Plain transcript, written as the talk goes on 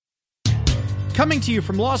Coming to you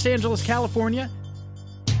from Los Angeles, California,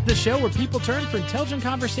 the show where people turn for intelligent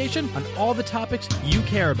conversation on all the topics you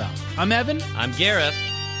care about. I'm Evan. I'm Gareth.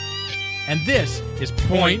 And this is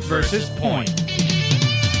Point versus Point.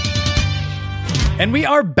 And we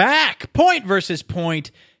are back. Point versus Point.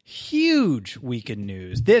 Huge week in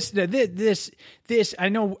news. This. I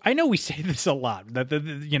know we say this a lot, but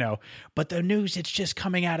the news, it's just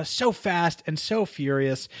coming at us so fast and so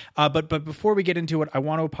furious. But before we get into it, I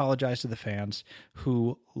want to apologize to the fans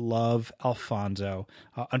who love Alfonso.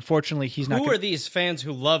 Unfortunately, he's not. Who are these fans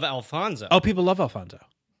who love Alfonso? Oh, people love Alfonso.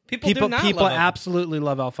 People absolutely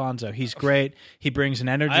love Alfonso. He's great. He brings an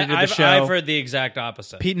energy to the show. I've heard the exact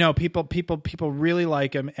opposite. People really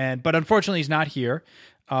like him, but unfortunately, he's not here.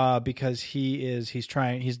 Because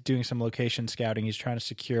he's doing some location scouting. He's trying to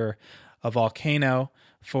secure a volcano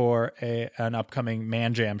for an upcoming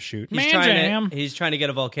Man Jam shoot. He's trying to get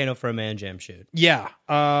a volcano for a Man Jam shoot. Yeah.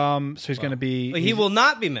 So he's going to be. He will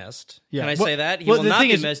not be missed. Yeah. Can I say that? He will not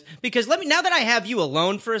be missed. Because now that I have you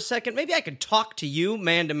alone for a second, maybe I could talk to you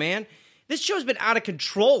man to man. This show's been out of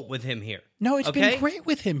control with him here. No, it's been great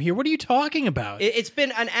with him here. What are you talking about? It's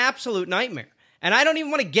been an absolute nightmare. And I don't even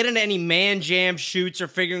want to get into any Man Jam shoots or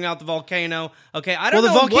figuring out the volcano. Okay, I don't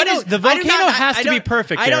know what is the volcano has to be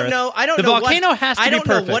perfect. I don't know. The volcano has to be perfect.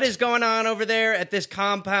 I don't know what is going on over there at this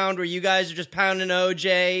compound where you guys are just pounding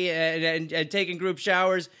OJ and taking group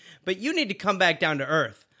showers. But you need to come back down to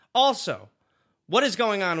earth. Also, what is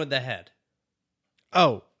going on with the head?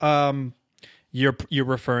 Oh, you're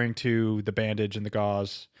referring to the bandage and the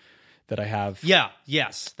gauze that I have.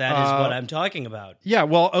 Yes, that is what I'm talking about. Yeah,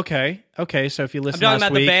 well, okay. So if you listen, I'm talking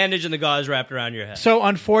about the bandage and the gauze wrapped around your head. So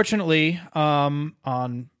unfortunately,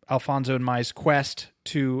 on Alfonso and my quest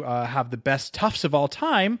to have the best Tufts of all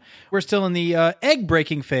time, we're still in the egg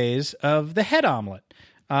breaking phase of the head omelet.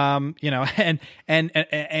 And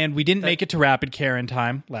we didn't make it to rapid care in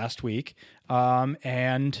time last week.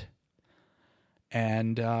 And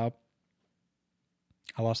I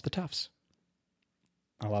lost the Tufts.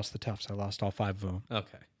 I lost all 5 of them.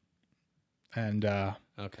 Okay. And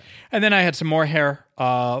and then I had some more hair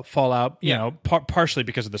fall out. Partially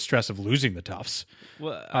because of the stress of losing the Tufts.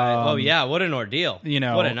 Well, what an ordeal.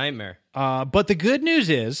 What a nightmare. But the good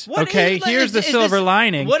news is, here's the silver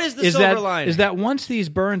lining. What is the silver lining? Is that once these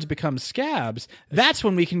burns become scabs, that's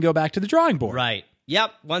when we can go back to the drawing board. Right.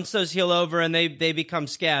 Yep. Once those heal over and they become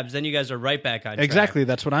scabs, then you guys are right back on track. Exactly.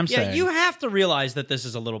 That's what I'm saying. Yeah, you have to realize that this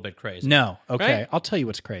is a little bit crazy. No. Okay. Right? I'll tell you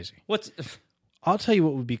what's crazy. I'll tell you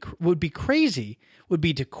what would be crazy would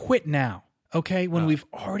be to quit now. Okay, when we've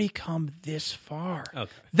already come this far.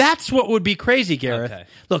 Okay. That's what would be crazy, Gareth. Okay.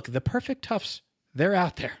 Look, the perfect Tufts, they're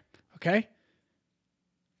out there. Okay,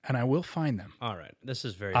 and I will find them. All right. This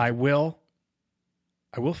is very. I will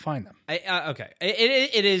find them. Okay.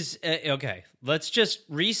 It is okay. Let's just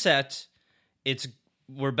reset.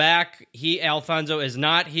 We're back. Alfonso is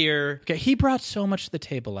not here. Okay, he brought so much to the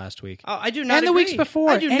table last week. Oh, I do not and agree. the weeks before.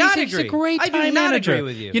 I do not agree. He's a great time I do not manager. agree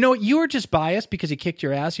with you. You know what? You were just biased because he kicked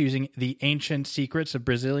your ass using the ancient secrets of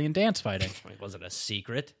Brazilian dance fighting. It wasn't a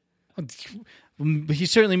secret. He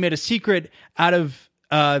certainly made a secret out of,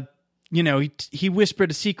 he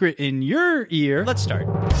whispered a secret in your ear. Let's start.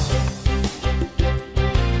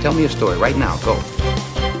 Tell me a story right now. Go.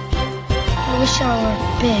 I wish I were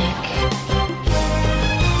big.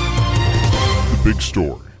 Big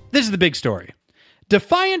story. This is the big story.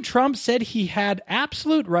 Defiant Trump said he had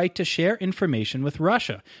absolute right to share information with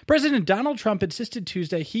Russia. President Donald Trump insisted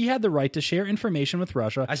Tuesday he had the right to share information with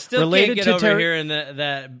Russia. I still can't get over hearing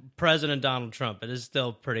that President Donald Trump. It is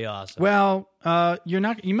still pretty awesome. Well, you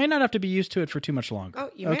may not have to be used to it for too much longer. Oh,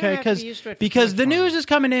 you may not have to be used to it because the news is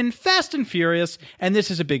coming in fast and furious, and this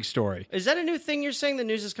is a big story. Is that a new thing you're saying? The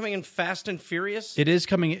news is coming in fast and furious? It is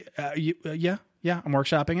coming. Yeah. I'm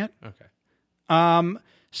workshopping it. Okay.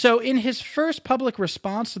 So in his first public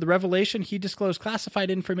response to the revelation, he disclosed classified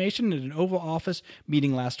information at an Oval Office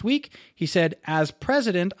meeting last week. He said, as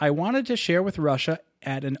president, I wanted to share with Russia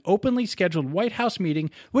at an openly scheduled White House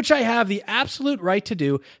meeting, which I have the absolute right to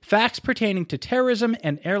do, facts pertaining to terrorism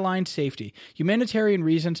and airline safety, humanitarian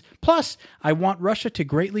reasons, plus I want Russia to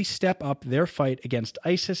greatly step up their fight against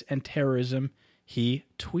ISIS and terrorism, he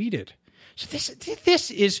tweeted. So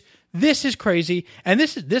this is crazy, and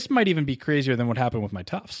this might even be crazier than what happened with my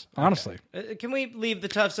Tufts, honestly. Okay. Can we leave the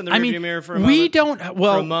Tufts in the rearview mirror for a moment? We don't.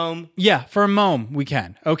 Well, for a moment? Yeah, for a moment we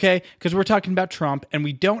can. Okay, because we're talking about Trump, and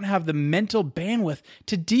we don't have the mental bandwidth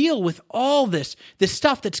to deal with all this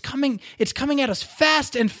stuff that's coming. It's coming at us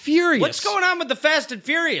fast and furious. What's going on with the Fast and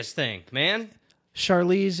Furious thing, man?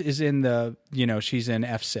 Charlize is in she's in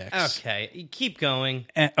F6. Okay, keep going.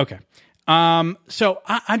 Okay. So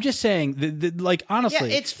I'm just saying, like,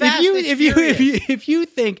 honestly, yeah, it's fast. If you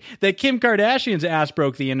think that Kim Kardashian's ass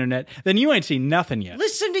broke the internet, then you ain't seen nothing yet.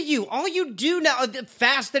 Listen to you. All you do now,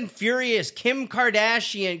 Fast and Furious, Kim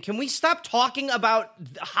Kardashian. Can we stop talking about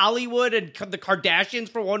Hollywood and the Kardashians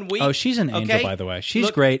for 1 week? Oh, she's an angel, by the way.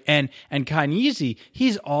 She's great, and Kanye,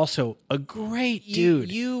 he's also a great dude.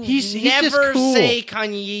 He's never just cool. say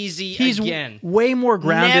Kanye again. He's way more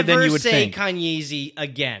grounded than you would think. Never say Kanye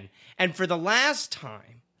again. And for the last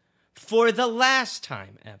time,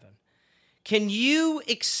 Evan, can you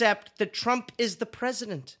accept that Trump is the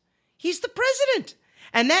president? He's the president.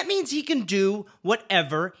 And that means he can do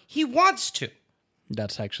whatever he wants to.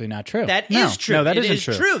 That's actually not true. That is true. No, that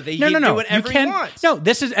isn't true. He can do whatever he wants. No,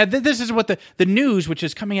 this is what the news, which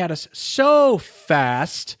is coming at us so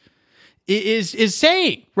fast, is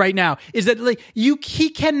saying right now, is that like he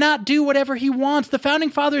cannot do whatever he wants. The founding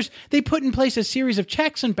fathers, they put in place a series of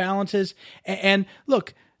checks and balances. And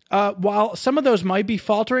look, while some of those might be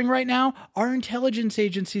faltering right now, our intelligence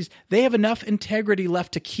agencies, they have enough integrity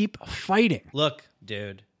left to keep fighting. Look,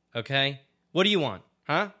 dude, okay? What do you want?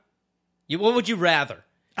 Huh? What would you rather?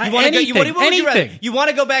 Anything. You want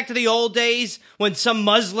to go back to the old days when some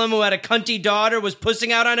Muslim who had a cunty daughter was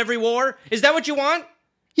pussing out on every war? Is that what you want?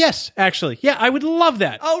 Yes, actually. Yeah, I would love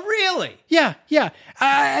that. Oh, really? Yeah.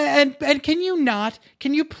 And can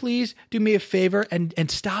you please do me a favor and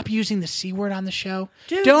stop using the C word on the show?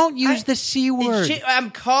 Dude, don't use the C word.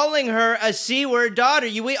 I'm calling her a C word daughter.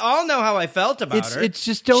 We all know how I felt about her. It's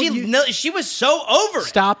just don't. She was so over it.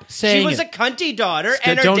 Stop saying she was it. a cunty daughter,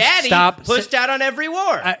 and her daddy pussed out on every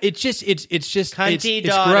war. It's just cunty it's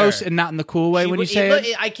daughter. gross and not in the cool way when you say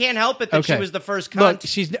it. I can't help it that she was the first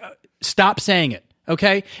cunt. Look, stop saying it.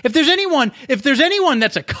 Okay? If there's anyone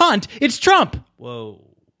that's a cunt, it's Trump. Whoa.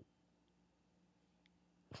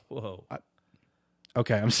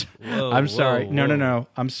 Okay, I'm sorry. No.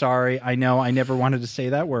 I'm sorry. I know I never wanted to say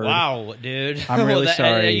that word. Wow, dude. I'm really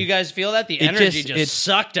sorry. You guys feel that? The energy just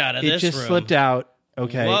sucked out of this room. It just slipped out.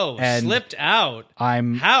 Okay. Whoa, slipped out.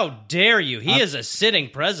 How dare you? He is a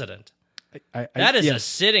sitting president. That is a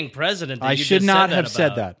sitting president. I should not have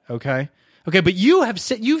said that. Okay. Okay, but you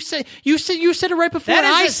said it right before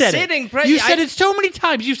I said it. You said it so many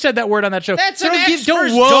times. You've said that word on that show. That's an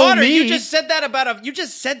ex-first daughter. You just said that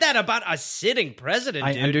about a sitting president.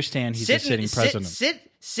 I understand he's a sitting president.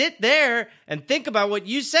 Sit there and think about what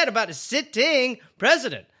you said about a sitting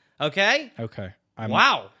president. Okay. Okay.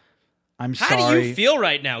 Wow. I'm sorry. How do you feel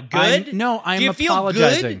right now? Good. I'm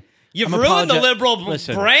apologizing. Good? You've ruined the liberal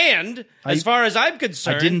brand, as far as I'm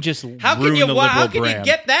concerned. I didn't just How can you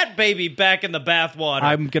get that baby back in the bathwater?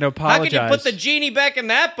 I'm going to apologize. How can you put the genie back in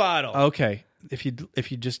that bottle? Okay, if you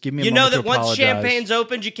just give me a moment to apologize. You know that once champagne's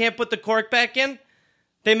opened, you can't put the cork back in?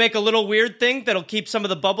 They make a little weird thing that'll keep some of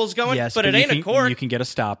the bubbles going, yes, but it ain't a cork. You can get a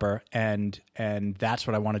stopper, and that's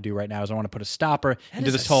what I want to do right now. Is I want to put a stopper into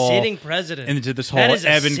this whole sitting president. Into this whole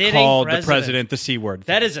Evan called the president the C word.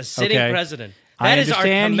 That is a sitting president. That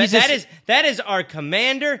is our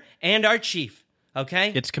commander and our chief.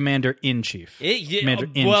 Okay, it's commander in chief.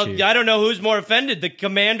 Well, I don't know who's more offended, the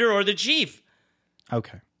commander or the chief.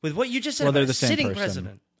 Okay, with what you just said about the sitting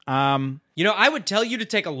president. I would tell you to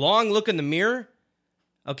take a long look in the mirror.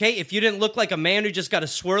 Okay, if you didn't look like a man who just got a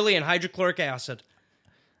swirly and hydrochloric acid.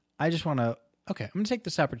 I just want to. Okay, I'm going to take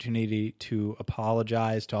this opportunity to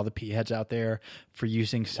apologize to all the P-heads out there for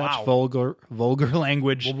using such vulgar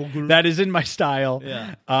language that is in my style.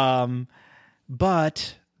 Yeah.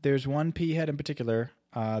 But there's one P-head in particular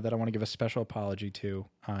that I want to give a special apology to.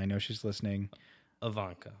 I know she's listening.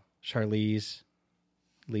 Ivanka. Charlize,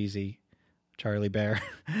 Lizzie, Charlie Bear.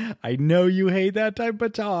 I know you hate that type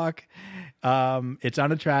of talk. It's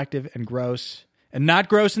unattractive and gross. And not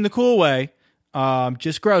gross in the cool way.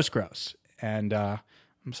 Just gross. And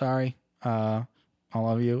I'm sorry, all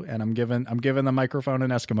of you. And I'm giving the microphone an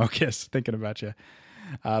Eskimo kiss, thinking about you.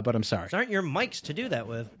 But I'm sorry. These aren't your mics to do that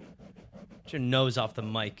with. Get your nose off the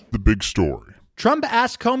mic. The big story. Trump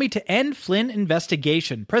asked Comey to end Flynn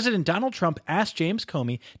investigation. President Donald Trump asked James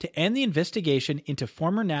Comey to end the investigation into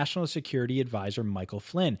former National Security Advisor Michael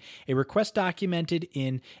Flynn, a request documented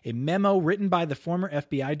in a memo written by the former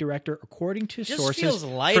FBI director, according to sources feels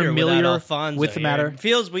lighter familiar Alfonso with the matter. It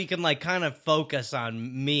feels we can kind of focus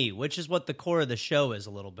on me, which is what the core of the show is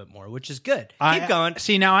a little bit more, which is good. Keep going.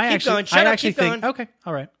 See, now I actually think, okay,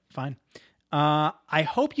 all right, fine. I I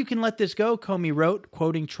hope you can let this go, Comey wrote,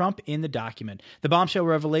 quoting Trump in the document. The bombshell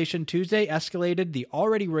revelation Tuesday escalated the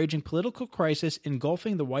already raging political crisis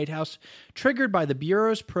engulfing the White House, triggered by the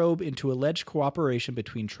Bureau's probe into alleged cooperation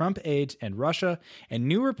between Trump aides and Russia, and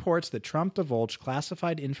new reports that Trump divulged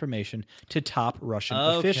classified information to top Russian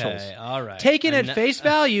officials. All right. Taken at face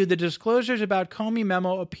value, the disclosures about Comey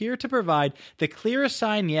memo appear to provide the clearest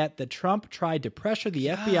sign yet that Trump tried to pressure the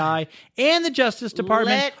FBI and the Justice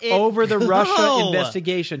Department over the Russia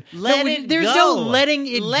investigation. There's no letting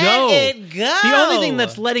it go. Let it go. The only thing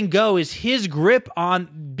that's letting go is his grip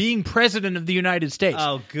on being president of the United States.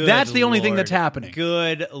 Oh, good That's the only Lord. thing that's happening.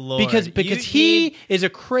 Good Lord. Because he is a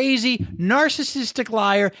crazy, narcissistic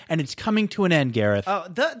liar, and it's coming to an end, Gareth. Oh,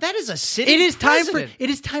 that is a sitting It is president.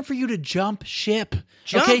 time for you to jump ship.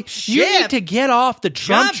 Jump ship? You need to get off the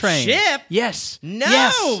Trump Jump train. ship? Yes. No,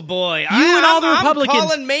 yes. boy. And all the Republicans. I'm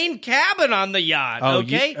calling main cabin on the yacht, Oh,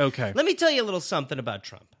 okay? okay. Let me tell you a little something about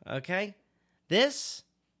Trump, okay? This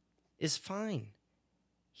is fine.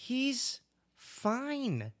 He's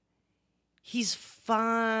fine. He's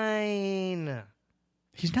fine.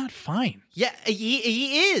 He's not fine. Yeah,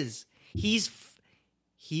 he is. He's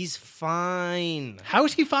fine. How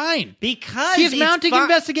is he fine? Because He's mounting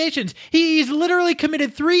investigations. He's literally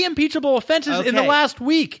committed 3 impeachable offenses in the last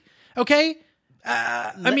week. Okay?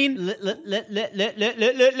 Linda,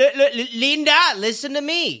 listen to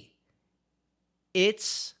me.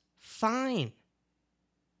 It's fine.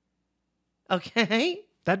 Okay?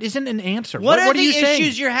 That isn't an answer. What are are the you saying?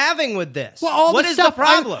 issues you're having with this? Well, what is the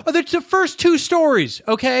problem? It's the first 2 stories,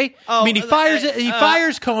 okay? Oh, I mean, he fires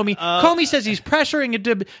Comey. Comey says he's pressuring it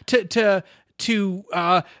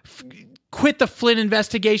to quit the Flynn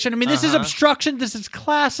investigation. I mean, this is obstruction. This is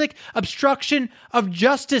classic obstruction of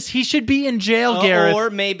justice. He should be in jail, Gareth.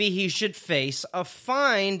 Or maybe he should face a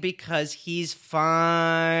fine because he's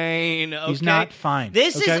fine. Okay? He's not fine.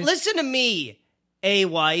 Listen to me,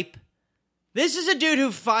 A-wipe. This is a dude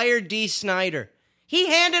who fired Dee Snider. He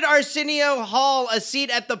handed Arsenio Hall a seat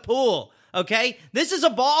at the pool, okay? This is a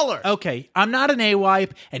baller. Okay, I'm not an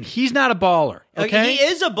A-wipe, and he's not a baller, okay? He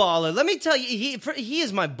is a baller. Let me tell you, he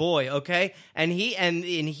is my boy, okay? And he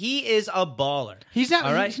is a baller. He's not.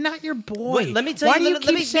 All right? He's not your boy. Wait, let me tell Why you. do you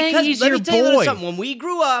keep saying he's let your me tell you a little boy? something. When we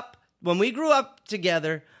grew up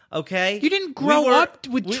together. Okay, you didn't grow up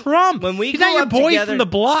with Trump. When we he's grew not your up boy together, from the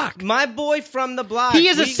block. My boy from the block. He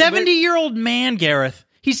is a 70-year-old man, Gareth.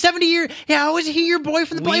 He's 70 years. How is he your boy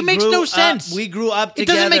from the block? It makes no sense. We grew up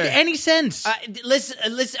together. It doesn't make any sense.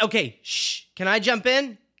 Listen. Okay, shh. Can I jump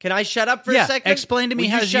in? Can I shut up for a second? Explain to me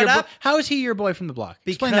how is he your boy from the block?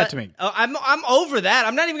 Explain that to me. I'm over that.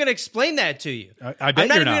 I'm not even going to explain that to you. I bet I'm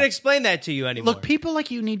not you're even going to explain that to you anymore. Look, people like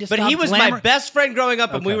you need to stop. But he was my best friend growing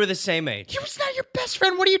up, and we were the same age. He was not your best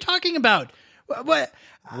friend. What are you talking about? What?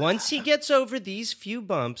 Once he gets over these few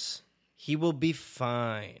bumps, he will be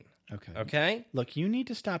fine. Okay? Look, you need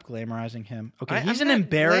to stop glamorizing him. Okay, he's an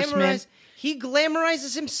embarrassment. He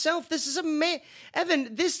glamorizes himself. This is a man.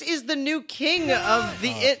 Evan, this is the new king of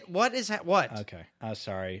the What is that? What? Okay.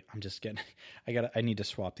 Sorry. I'm just getting I need to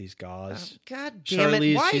swap these gauze. God damn it.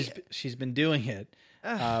 Charlize, Why? she's been doing it.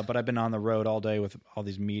 But I've been on the road all day with all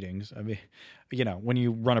these meetings. I mean, when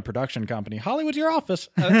you run a production company, Hollywood's your office.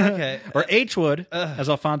 Okay. Or H-wood, as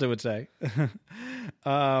Alfonso would say. Can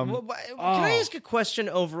I ask a question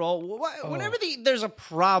overall? Whenever there's a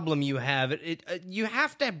problem you have, you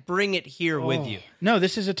have to bring it here with you. No,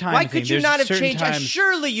 this is a time Why thing. could you There's not have certain changed? times-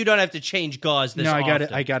 Surely you don't have to change gauze this often. No,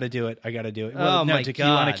 I got to do it. Oh, my You want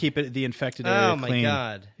God. to keep the infected area my clean.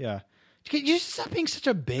 God. Yeah. You stop being such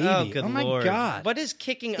a baby. Oh, good my Lord. God. What is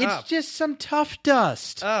kicking up? It's just some tough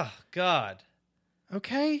dust. Oh, God.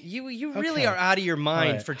 Okay? You really Okay. are out of your mind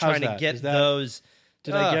All right. for How's trying to that? get Is that- those.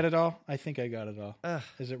 Did I get it all? I think I got it all.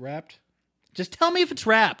 Is it wrapped? Just tell me if it's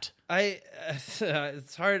wrapped.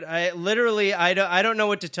 It's hard. I don't know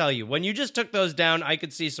what to tell you. When you just took those down, I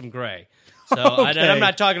could see some gray. So Okay. I'm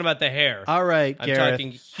not talking about the hair. All right, I'm Gareth.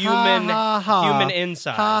 talking human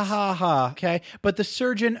insides. Ha, ha, ha. Okay? But the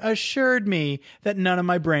surgeon assured me that none of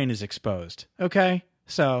my brain is exposed. Okay?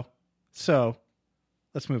 So,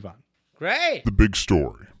 let's move on. Great. The big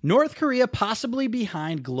story. North Korea possibly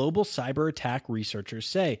behind global cyber attack, researchers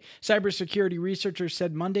say. Cybersecurity researchers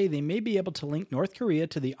said Monday they may be able to link North Korea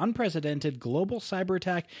to the unprecedented global cyber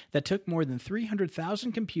attack that took more than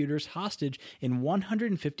 300,000 computers hostage in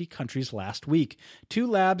 150 countries last week. 2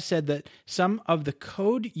 labs said that some of the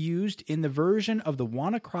code used in the version of the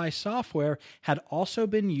WannaCry software had also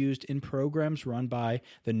been used in programs run by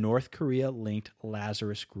the North Korea-linked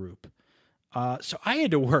Lazarus Group. So I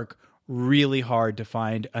had to work really hard to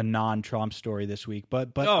find a non-Trump story this week, but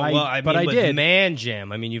I did. Man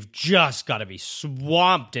Jam. I mean, you've just got to be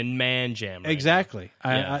swamped in Man Jam. Right exactly.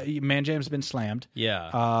 Now. Man Jam's been slammed. Yeah.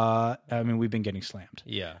 I mean, we've been getting slammed.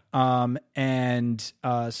 Yeah. So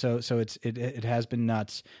it has been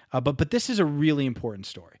nuts. But this is a really important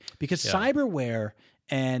story because cyberware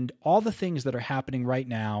and all the things that are happening right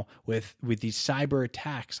now with these cyber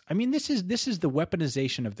attacks. I mean, this is the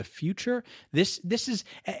weaponization of the future. This is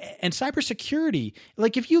and cybersecurity.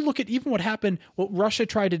 Like if you look at even what happened, what Russia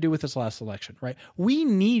tried to do with this last election, right? We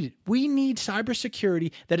need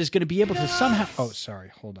cybersecurity that is going to be able to somehow. Oh, sorry,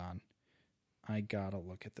 hold on. I gotta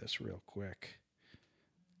look at this real quick.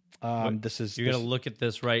 You're gonna look at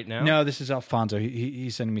this right now? No, this is Alfonso.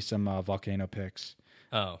 He's sending me some volcano pics.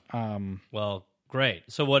 Oh. Well. Great.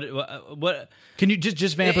 So what? Can you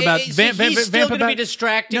just vamp about? He's still going to be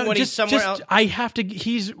distracting when he's somewhere else. I have to.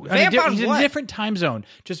 He's in a different time zone.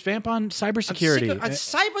 Just vamp on cybersecurity. What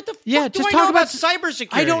the fuck do I know about cybersecurity?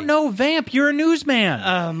 I don't know. Vamp. You're a newsman.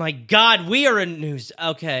 Oh my God, we are a news.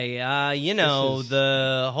 Okay.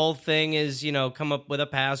 The whole thing is come up with a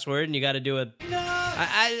password and you got to do a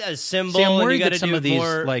symbol. See, I'm worried and you that some of these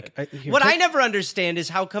I never understand is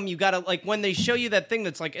how come you got to when they show you that thing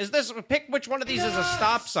that's like, is this pick which one of these is a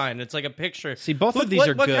stop sign? It's like a picture. See, both of these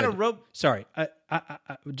are what good. Kind of rope? Sorry,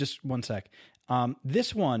 just one sec.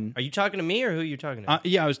 This one. Are you talking to me or who are you talking to?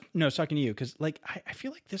 Yeah, I was talking to you because I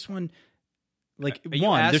feel like this one. Are you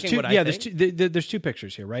asking there's two. What I there's think? there's two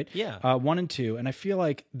pictures here, right? Yeah. 1 and 2, and I feel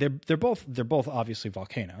like they're both obviously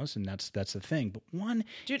volcanoes, and that's the thing. But one,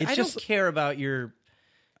 dude, I don't care about your.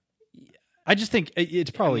 I just think it's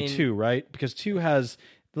probably 2, right? Because 2 has.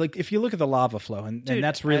 Like if you look at the lava flow, and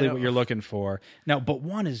that's really what you're looking for. Now, but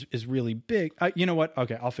 1 is really big. You know what?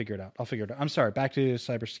 Okay, I'll figure it out. I'm sorry. Back to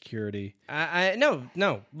cybersecurity.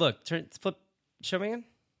 No. Look, flip. Show me again.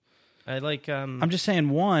 I like. I'm just saying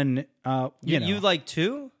 1. You like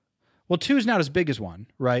 2? Well, 2 is not as big as 1,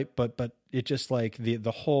 right? But it just like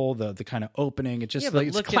the hole, the kind of opening. It's just like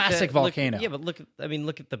it's classic volcano. Look at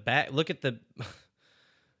the back. Look at the.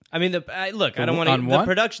 I mean, I don't want to. The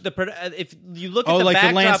production. If you look at the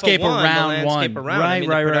backdrop landscape of one, around the landscape one, around, right, the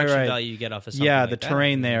production value you get off of something the like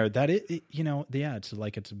terrain that. there. That it's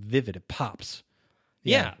like it's vivid. It pops.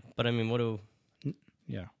 Yeah, but I mean, what do?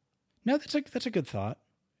 Yeah, no, that's a good thought.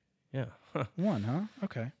 Yeah, 1, huh?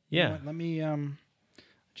 Okay. Yeah. You know what? Let me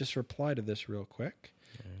just reply to this real quick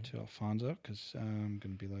to Alfonso because I'm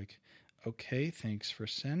going to be like, okay, thanks for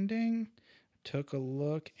sending. Took a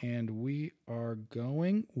look, and we are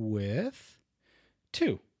going with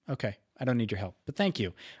 2. Okay, I don't need your help, but thank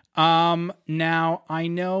you. Now, I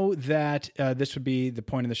know that this would be the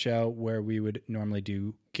point of the show where we would normally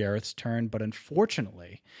do Gareth's turn, but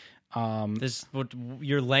unfortunately...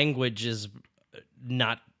 your language is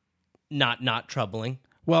not troubling.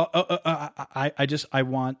 Well, I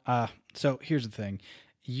want... so here's the thing.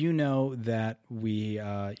 You know that we,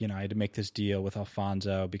 I had to make this deal with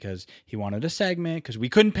Alfonso because he wanted a segment because we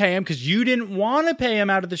couldn't pay him because you didn't want to pay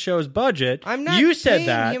him out of the show's budget. I'm not. You said paying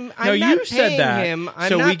that. Him. No, you said that. Him.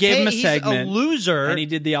 So we gave him a segment. He's a loser, and he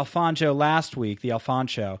did the Alfonso last week. The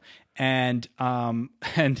Alfonso, and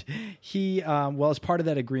he, as part of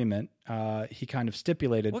that agreement, he kind of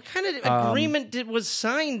stipulated. What kind of agreement was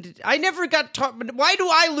signed? I never got taught. Why do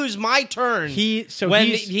I lose my turn? He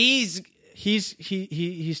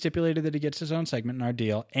stipulated that he gets his own segment in our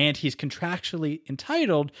deal, and he's contractually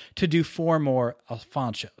entitled to do 4 more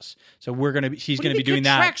Alfonsos. So he's going to be doing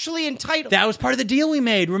that. Contractually entitled. That was part of the deal we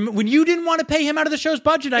made. When you didn't want to pay him out of the show's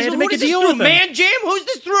budget, I had to make a deal with him. Man Jam? Who's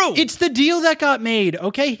this through? It's the deal that got made.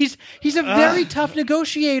 Okay, he's a very tough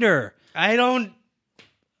negotiator. I don't.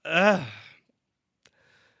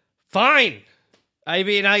 Fine. I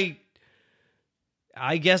mean,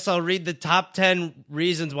 I guess I'll read the top 10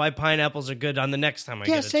 reasons why pineapples are good on the next time I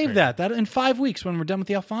get a save turn. that. That in 5 weeks when we're done with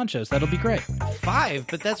the Alfonsos. That'll be great. 5?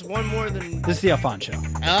 But that's one more than... This is the Alfonso.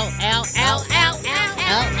 Alfonso!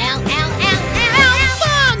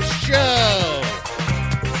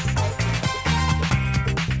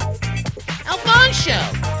 Alfonso!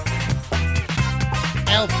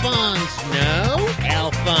 Alphonse, no?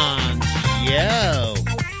 Alphonse, yo.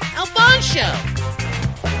 Alfonso!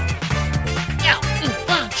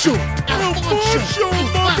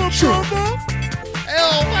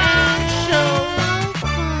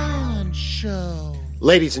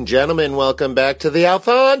 Ladies and gentlemen, welcome back to the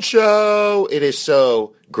Alphonse Show. It is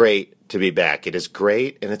so great to be back. It is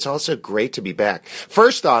great, and it's also great to be back.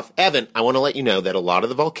 First off, Evan, I want to let you know that a lot of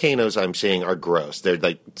the volcanoes I'm seeing are gross. They're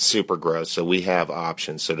like super gross, so we have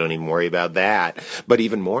options, so don't even worry about that. But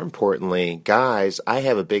even more importantly, guys, I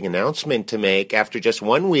have a big announcement to make. After just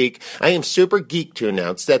 1 week, I am super geeked to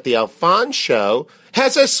announce that the Alphonse Show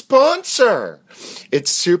has a sponsor. It's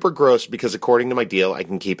super gross because according to my deal, I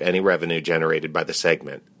can keep any revenue generated by the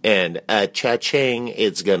segment. And cha-ching,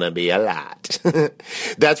 it's gonna be a lot.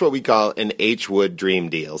 That's what we call an H. Wood dream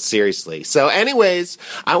deal. Seriously. So anyways,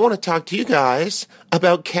 I want to talk to you guys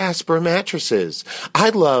about Casper mattresses. I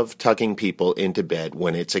love tucking people into bed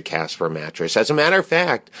when it's a Casper mattress. As a matter of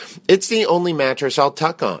fact, it's the only mattress I'll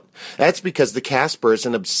tuck on. That's because the Casper is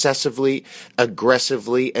an obsessively,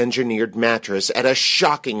 aggressively engineered mattress at a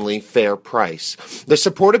shockingly fair price. The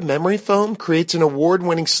supportive memory foam creates an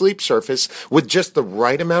award-winning sleep surface with just the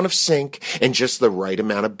right amount of sink and just the right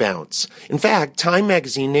amount of bounce. In fact, Time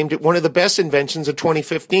magazine named it one of the best inventions of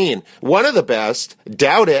 2015. One of the best.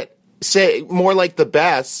 Doubt it. Say more like the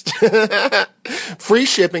best. Free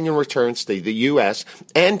shipping and returns to the U.S.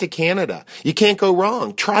 and to Canada. You can't go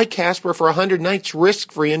wrong. Try Casper for 100 nights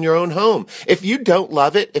risk-free in your own home. If you don't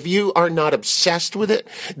love it, if you are not obsessed with it,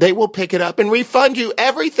 they will pick it up and refund you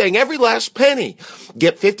everything, every last penny.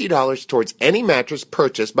 Get $50 towards any mattress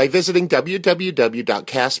purchased by visiting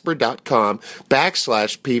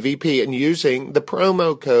www.casper.com/PVP and using the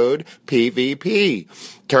promo code PVP.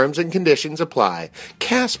 Terms and conditions apply.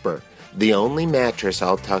 Casper, the only mattress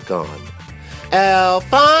I'll tuck on.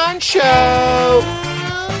 Alphonse Show!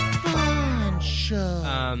 Alphonse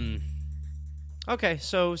Show. Okay,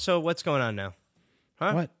 so what's going on now?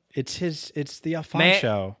 Huh? What? It's the Alphonse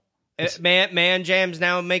Show. Man Jam's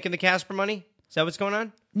now making the Casper money? Is that what's going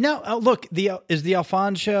on? No, look, is the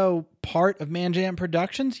Alphonse Show part of Man Jam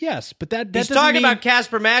Productions? Yes, but that he's doesn't talking mean about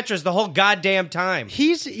Casper mattress the whole goddamn time.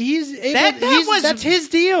 He's able, that's his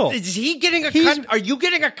deal. Is he getting a cut? Are you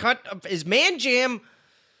getting a cut? Is Man Jam?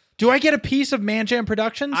 Do I get a piece of Man Jam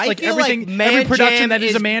Productions? I feel everything, like Man every production Jam that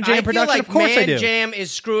is a Man Jam production. Like of course, I do. Man Jam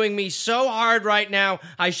is screwing me so hard right now.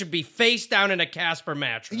 I should be face down in a Casper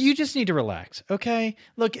mattress. You just need to relax, okay?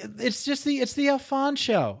 Look, it's the Alphonse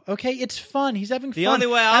Show, okay? It's fun. He's having fun. The only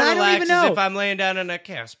way I'll relax is know. if I'm laying down in a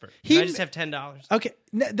Casper. I just have $10. Okay,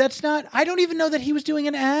 that's not. I don't even know that he was doing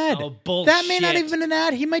an ad. Oh, bullshit. That may not even an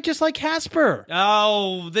ad. He might just like Casper.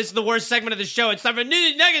 Oh, this is the worst segment of the show. It's time for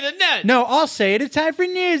Newsy Nugget the Nut. No, I'll say it. It's time for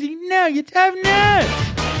Newsy Nuggets of Nuts.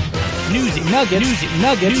 Newsy Nuggets. Newsy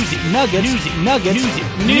Nuggets. Newsy Nuggets. Newsy Nuggets.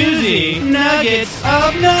 Newsy Nuggets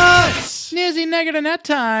of Nuts. Newsy Nugget of Nut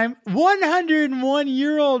time.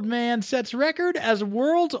 101-year-old man sets record as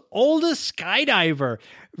world's oldest skydiver.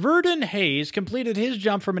 Verdon Hayes completed his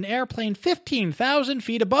jump from an airplane 15,000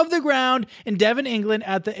 feet above the ground in Devon, England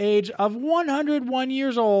at the age of 101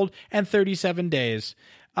 years old and 37 days.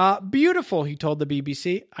 Beautiful, he told the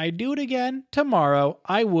BBC. I'd do it again tomorrow.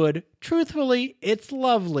 I would. Truthfully, it's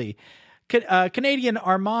lovely. Canadian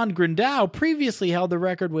Armand Grindau previously held the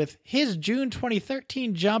record with his June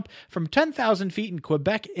 2013 jump from 10,000 feet in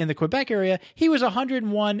Quebec, in the Quebec area. He was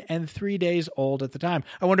 101 and 3 days old at the time.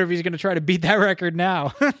 I wonder if he's going to try to beat that record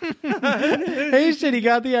now. Hayes said he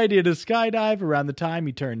got the idea to skydive around the time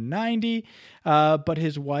he turned 90, but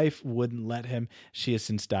his wife wouldn't let him. She has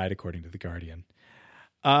since died, according to The Guardian.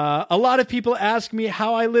 A lot of people ask me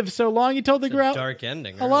how I live so long. He told the Telegraph. Dark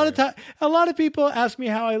ending. A lot of people ask me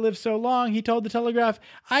how I live so long. He told the Telegraph,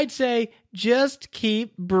 I'd say just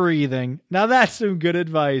keep breathing. Now that's some good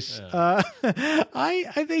advice. Yeah.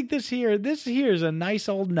 I think this here is a nice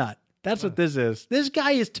old nut. That's what this is. This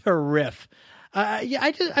guy is terrific.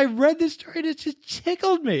 I read this story and it just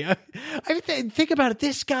tickled me. Think about it.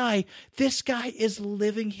 This guy is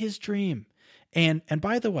living his dream. And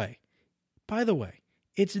by the way,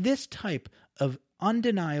 it's this type of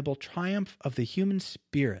undeniable triumph of the human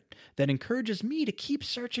spirit that encourages me to keep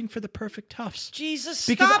searching for the perfect tufts. Jesus,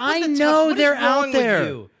 because stop I with the know tufts. they're out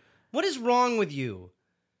there. What is wrong with you?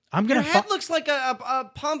 Your head looks like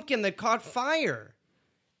a pumpkin that caught fire.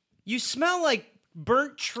 You smell like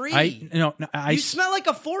burnt tree. You smell like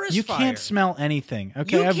a forest fire. You can't smell anything.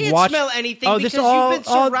 Okay, you can't smell anything because you've been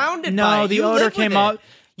surrounded by it. No, the odor came out.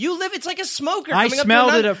 You live, it's like a smoker. I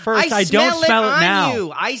smelled it at first. I don't smell it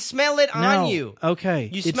now. I smell it on you. Okay.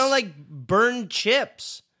 You smell like burned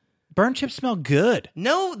chips. Burned chips smell good.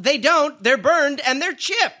 No, they don't. They're burned and they're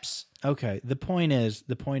chips. Okay. The point is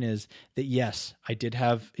that yes, I did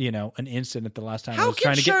have, an incident the last time I How was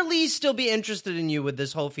trying to can Charlize still be interested in you with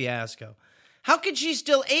this whole fiasco? How could she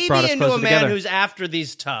still A me into a man together. Who's after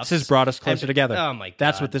these toughs? This has brought us closer together. Oh my God.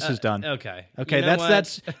 That's what this has done. Okay. Okay,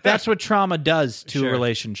 that's what trauma does to a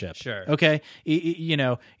relationship. Sure. Okay?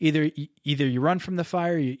 Either you run from the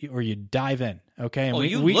fire or you dive in. Okay? And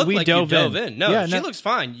we dove in. No, she looks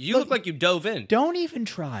fine. You look like you dove in. Don't even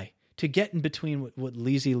try to get in between what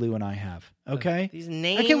Lizzie, Lou, and I have. Okay? These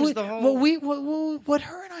names, the whole... What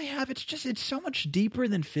her and I have, it's so much deeper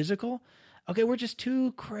than physical. Okay, we're just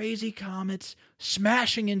two crazy comets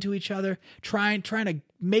smashing into each other, trying to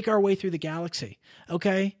make our way through the galaxy.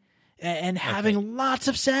 Okay, and having lots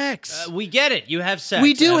of sex. We get it. You have sex.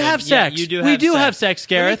 We do have sex. You do. We do have sex,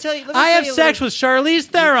 Gareth. I have sex with Charlize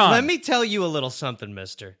Theron. Let me tell you a little something,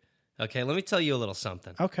 Mister. Okay, let me tell you a little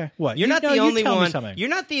something. Okay, what? You're not the only one. You're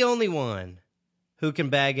not the only one who can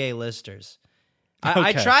bag A-listers.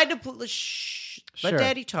 I tried to let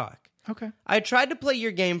Daddy talk. Okay. I tried to play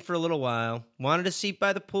your game for a little while. Wanted a seat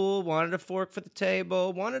by the pool, wanted a fork for the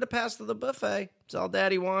table, wanted to pass to the buffet. That's all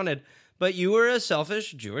Daddy wanted. But you were a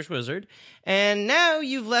selfish Jewish wizard, and now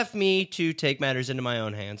you've left me to take matters into my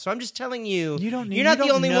own hands. So I'm just telling you, you're not the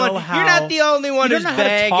only one who's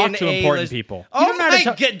bagging talk to important people. Oh my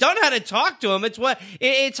God! Don't know how to talk to them.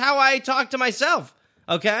 It's how I talk to myself.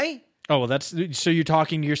 Okay. Oh, well, so you're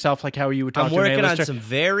talking to yourself like how you would talk to an A-lister? I'm working on some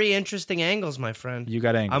very interesting angles, my friend. You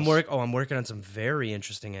got angles. I'm working on some very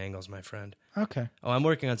interesting angles, my friend. Okay. Oh, I'm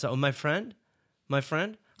working on some... Oh, my friend?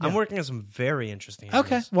 Yeah. I'm working on some very interesting angles.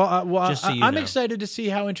 Okay. Well, I'm excited to see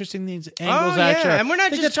how interesting these angles actually are. And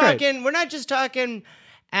we're not just talking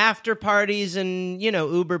after parties and,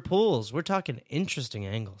 Uber pools. We're talking interesting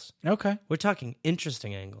angles. Okay. We're talking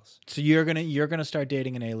interesting angles. So you're gonna start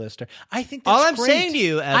dating an A-lister. I think that's all I'm great. saying to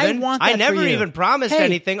you, Evan. I want that I never for you. even promised hey,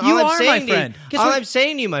 anything. You are my friend. All I'm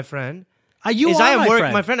saying to you, my friend. I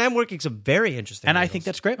am my friend. I'm working some very interesting and angles. I think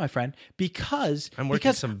that's great, my friend, because I'm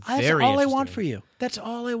working some very that's all I want angles. for you. That's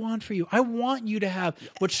all I want for you. I want you to have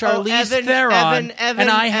what Charlize Theron and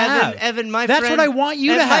I have. Evan, my that's friend. That's what I want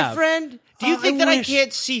you to have. My friend, do you think that I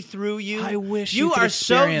can't see through you? I wish you are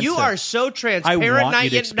so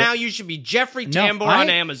transparent. Now you should be Jeffrey Tambor on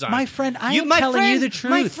Amazon. My friend, I am telling you the truth.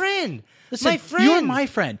 My friend. Listen, my friend. You're my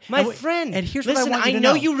friend. My friend. And here's Listen, what I want you to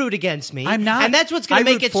know. I know you root against me. I'm not. And that's what's going to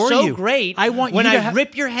make it so great I want when you I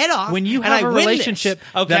rip your head off when you and have I a relationship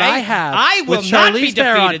okay? that I have I will with not Charlize be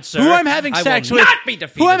Theron, defeated, sir. who I'm having sex with, not be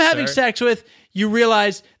defeated, who I'm having sex with, you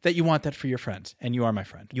realize that you want that for your friends, and you are my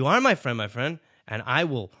friend. You are my friend, and I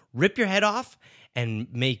will rip your head off and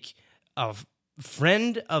make a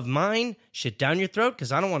friend of mine shit down your throat,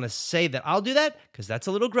 because I don't want to say that I'll do that, because that's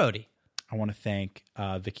a little grody. I want to thank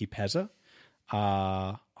Vicky Pezza,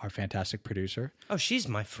 our fantastic producer. Oh, she's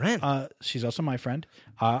my friend. She's also my friend.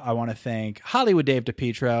 I want to thank Hollywood Dave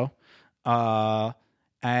DePietro,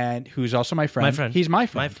 and who's also my friend. My friend. He's my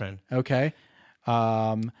friend. My friend. Okay.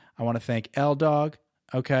 I want to thank L-Dog.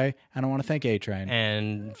 Okay. And I want to thank A-Train.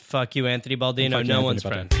 And fuck you, Anthony Baldino. No one's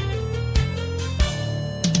friend.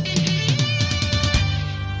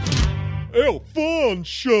 El Fun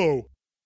Show.